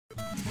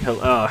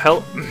Hello,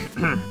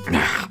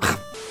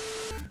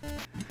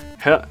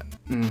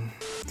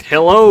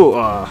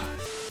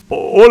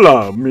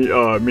 hola,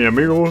 mi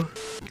amigo.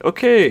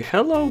 Okay,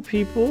 hello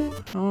people.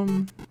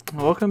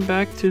 Welcome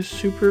back to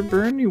Super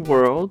Bernie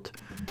World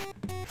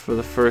for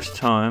the first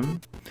time.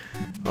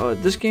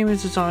 This game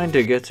is designed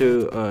to get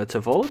to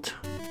Vault,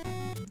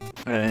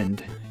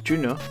 and you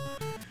know,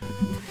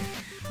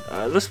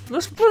 let's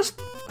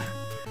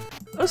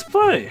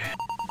play.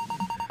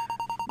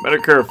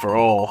 Medicare for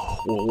all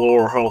will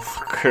lower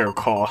health care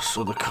costs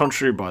of the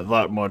country by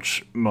that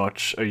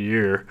much a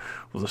year,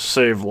 will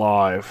save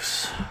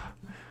lives.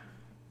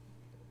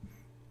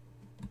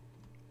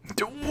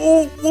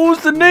 What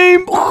was the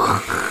name?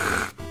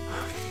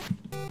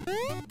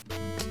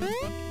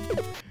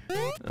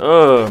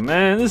 Oh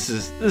man, this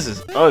is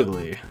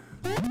ugly.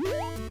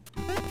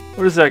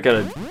 What is that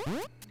got?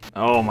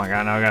 Oh my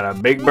god, now I got a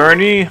Big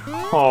Bernie.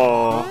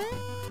 Oh,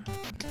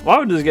 why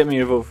would this get me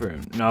to vote for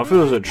him? Now, if it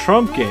was a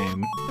Trump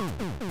game.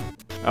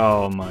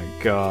 Oh my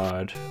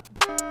god.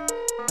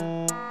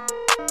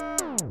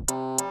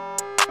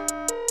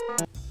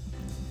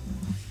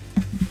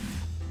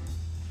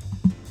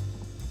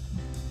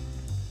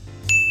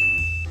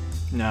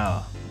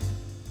 Now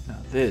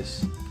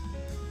this,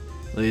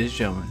 ladies and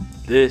gentlemen,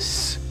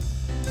 this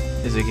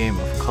is a game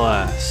of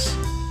class.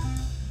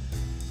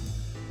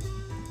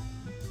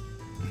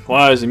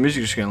 Why is the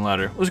music just getting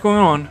louder? What's going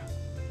on?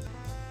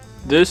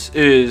 This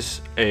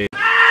is a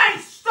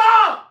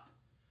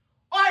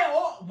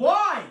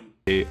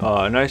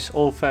a nice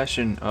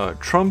old-fashioned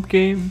Trump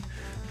game,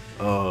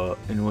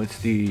 in which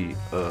the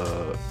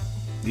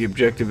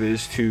objective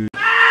is to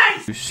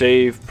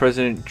save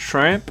President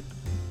Trump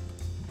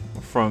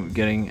from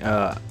getting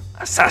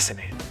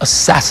assassinated.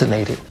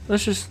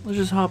 Let's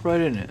just hop right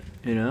in it,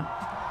 you know.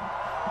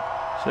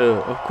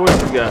 So of course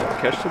we got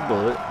catch the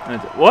bullet.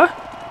 And what?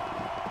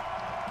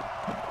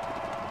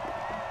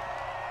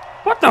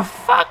 What the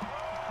fuck?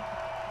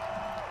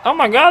 Oh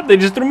my god! They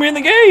just threw me in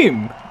the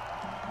game.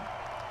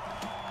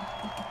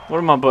 What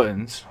are my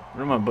buttons?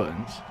 What are my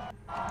buttons?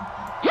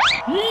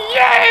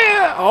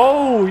 Yeah!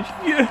 Oh,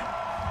 yeah!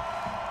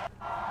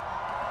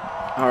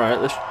 Alright,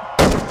 let's...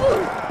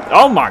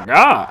 Oh my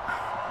god!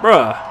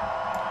 Bruh!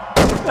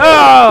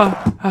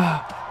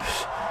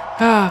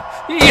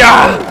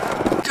 Yeah!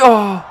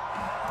 Oh!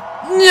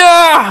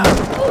 Yeah!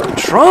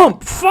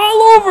 Trump!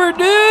 Fall over,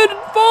 dude!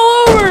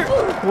 Fall over!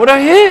 What'd I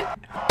hit?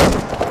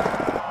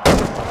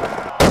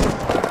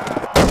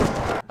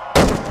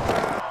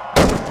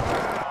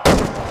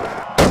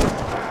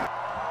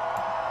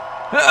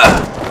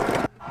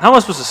 How am I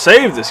supposed to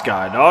save this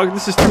guy, dog?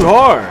 This is too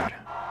hard.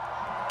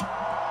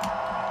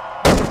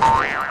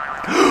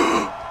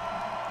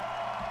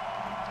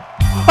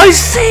 I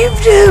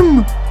saved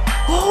him!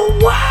 Oh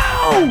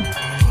wow!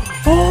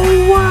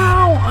 Oh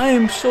wow! I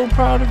am so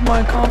proud of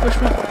my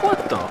accomplishment.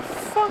 What the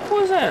fuck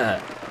was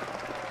that?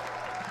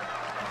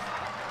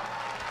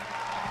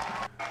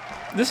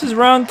 This is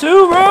round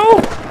 2,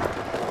 bro!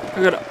 I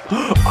gotta...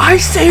 I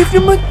saved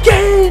him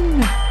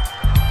again!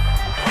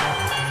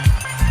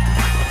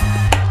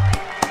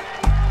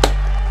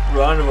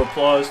 Round of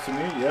applause to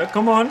me. Yeah,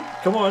 come on.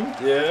 Come on.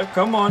 Yeah,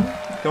 come on.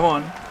 Come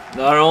on.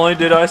 Not only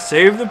did I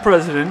save the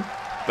president,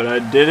 but I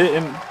did it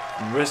in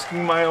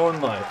risking my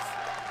own life.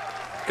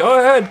 Go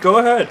ahead. Go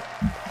ahead.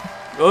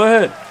 Go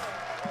ahead.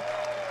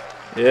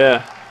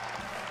 Yeah.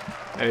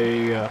 There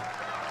you go.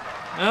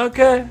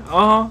 Okay.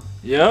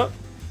 Yep.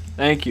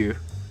 Thank you.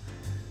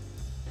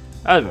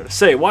 I was about to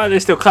say, why are they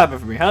still clapping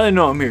for me? How do they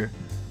know I'm here?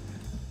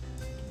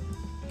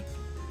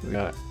 We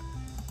got it.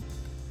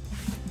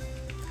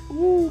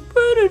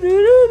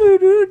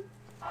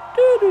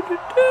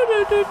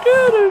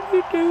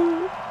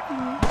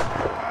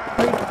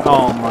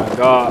 Oh my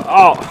god.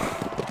 Oh.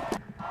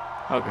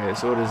 Okay,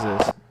 so what is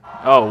this?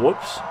 Oh,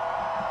 whoops.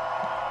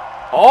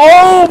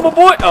 Oh, my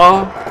boy.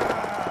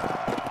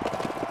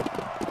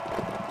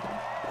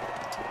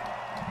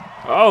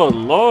 Oh,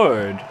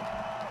 Lord.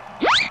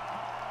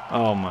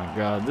 Oh my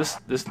god. This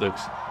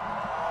looks.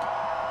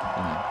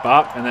 And then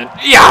bop, and then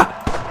yeah.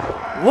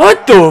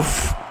 What the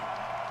f?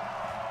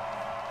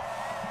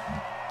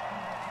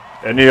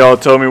 Any of y'all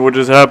tell me what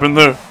just happened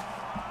there?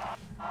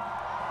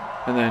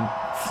 And then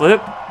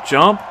flip,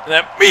 jump, and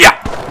then yeah!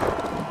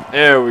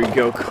 There we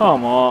go.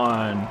 Come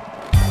on.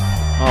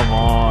 Come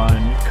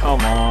on.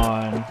 Come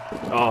on.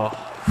 Oh.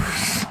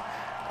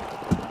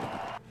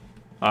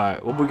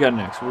 Alright, what we got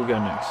next? What we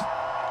got next?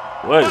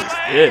 What is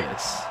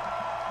this?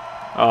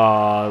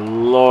 Oh,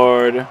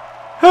 Lord.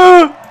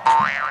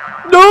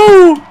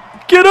 No!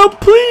 Get up,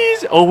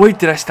 please! Oh, wait,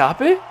 did I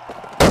stop it?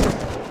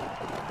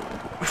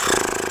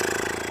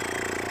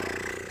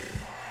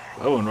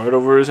 That went right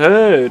over his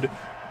head.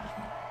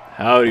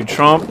 Howdy,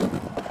 Trump.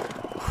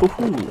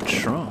 Ooh,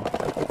 Trump.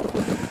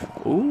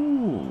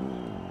 Ooh.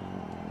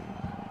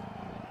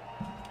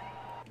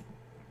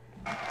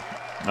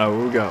 Oh,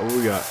 what we got? What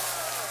we got?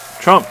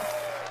 Trump.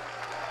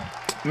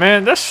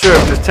 Man, that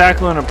sheriff is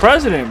tackling a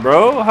president,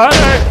 bro. How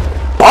did I...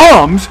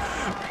 Bombs?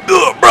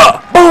 Ugh, bruh,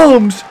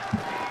 bombs!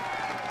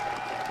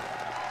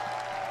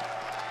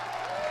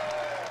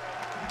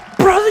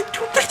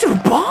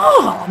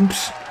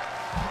 bombs?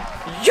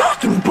 Y'all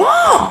threw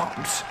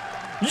bombs.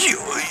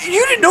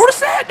 You didn't notice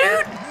that,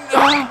 dude?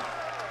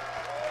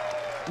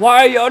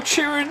 Why are y'all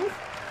cheering?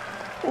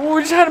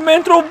 We just had a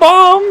man throw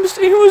bombs.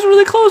 He was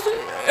really close.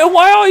 And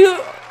why all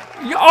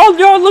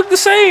y'all look the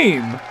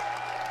same?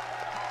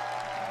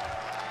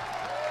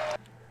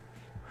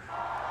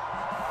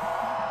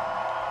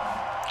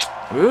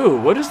 Ooh,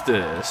 what is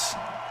this?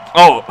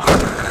 Oh.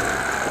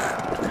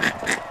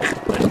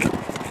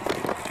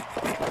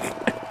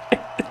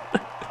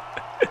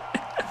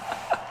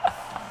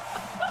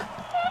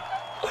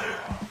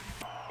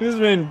 This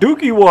man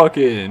Dookie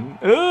walking.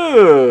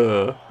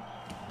 Ugh.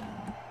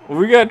 Where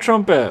we got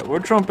Trump at? Where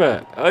Trump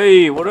at?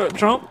 Hey, what up,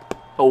 Trump?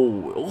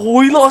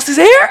 Oh, he lost his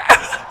hair?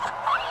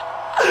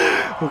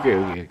 Okay.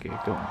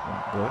 Go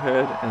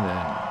ahead and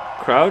then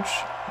crouch.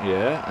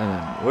 Yeah, and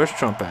then where's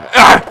Trump at?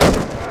 Ah!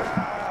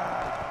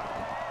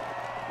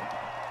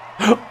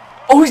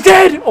 Oh, he's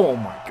dead! Oh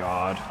my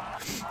god.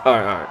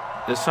 Alright.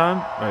 This time,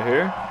 right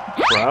here.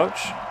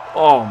 Crouch.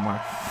 Oh my.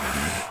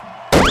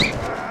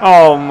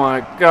 Oh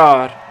my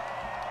god.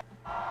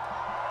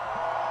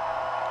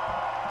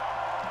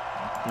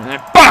 And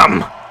then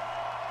BAM!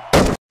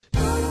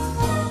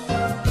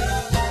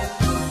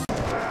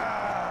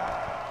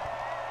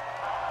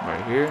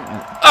 Right here.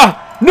 And,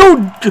 no!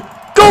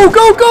 Go!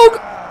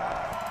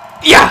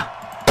 Yeah!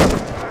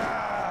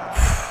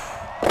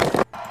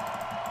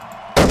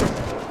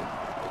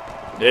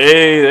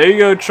 Hey, there you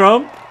go,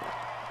 Trump.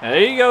 There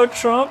you go,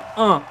 Trump.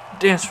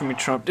 Dance for me,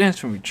 Trump. Dance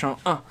for me,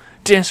 Trump.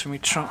 Dance for me,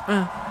 Trump.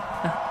 Oh,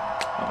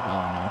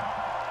 hell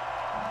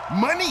no.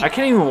 Money! I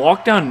can't even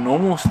walk down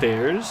normal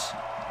stairs.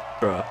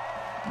 Bruh.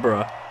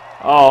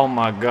 Oh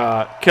my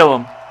god. Kill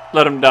him.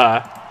 Let him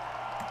die.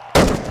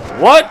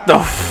 What the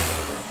f...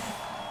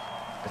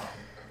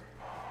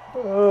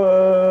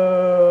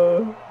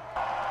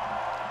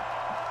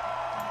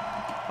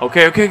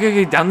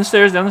 Okay. Down the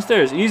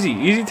stairs.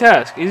 Easy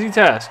task.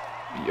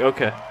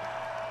 Okay.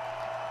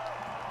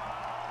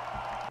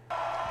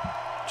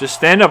 Just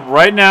stand up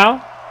right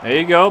now. There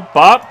you go.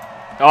 Bop.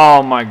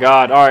 Oh my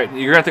god. Alright,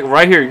 you're gonna have to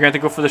right here. You're gonna have to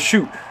go for the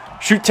shoot.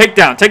 Shoot, take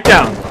down.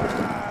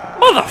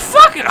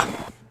 Motherfucker!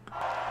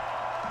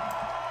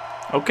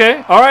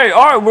 Okay,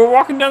 alright, we're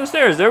walking down the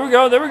stairs. There we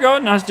go.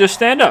 Now just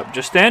stand up.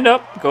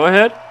 Go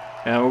ahead.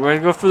 And we're going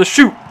to go for the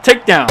shoot.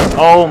 Take down.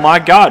 Oh my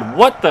god,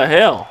 what the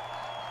hell?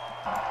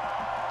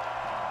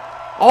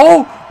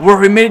 Oh, we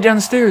already made it down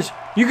the stairs.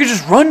 You could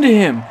just run to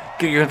him.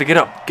 You're going to get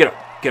up.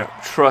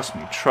 Trust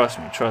me.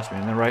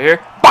 And then right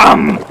here,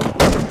 BAM!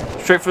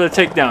 Straight for the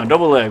takedown.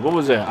 Double leg. What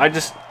was that?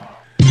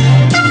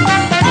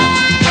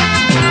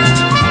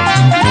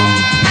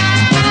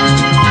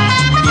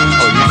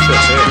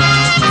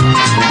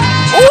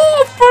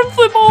 Oh, front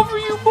flip over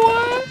you,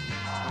 boy!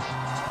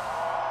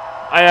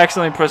 I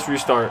accidentally pressed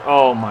restart.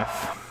 Oh my.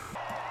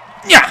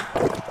 Yeah!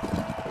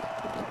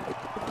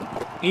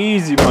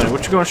 Easy money.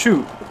 What you gonna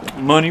shoot?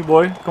 Money,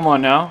 boy. Come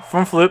on now.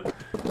 Front flip.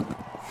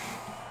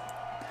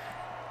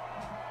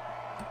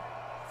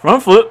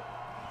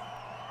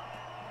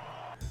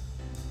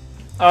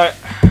 Alright.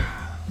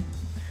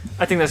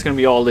 I think that's gonna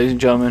be all, ladies and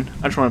gentlemen.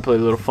 I just want to play a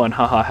little fun,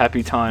 haha,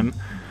 happy time.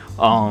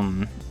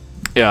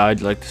 Yeah,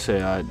 I'd like to say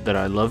that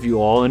I love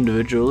you all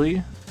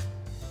individually.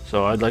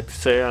 So I'd like to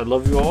say I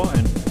love you all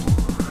and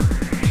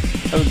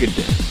have a good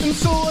day. And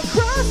so I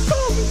crash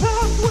on the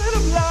path when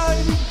I'm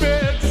lying in bed.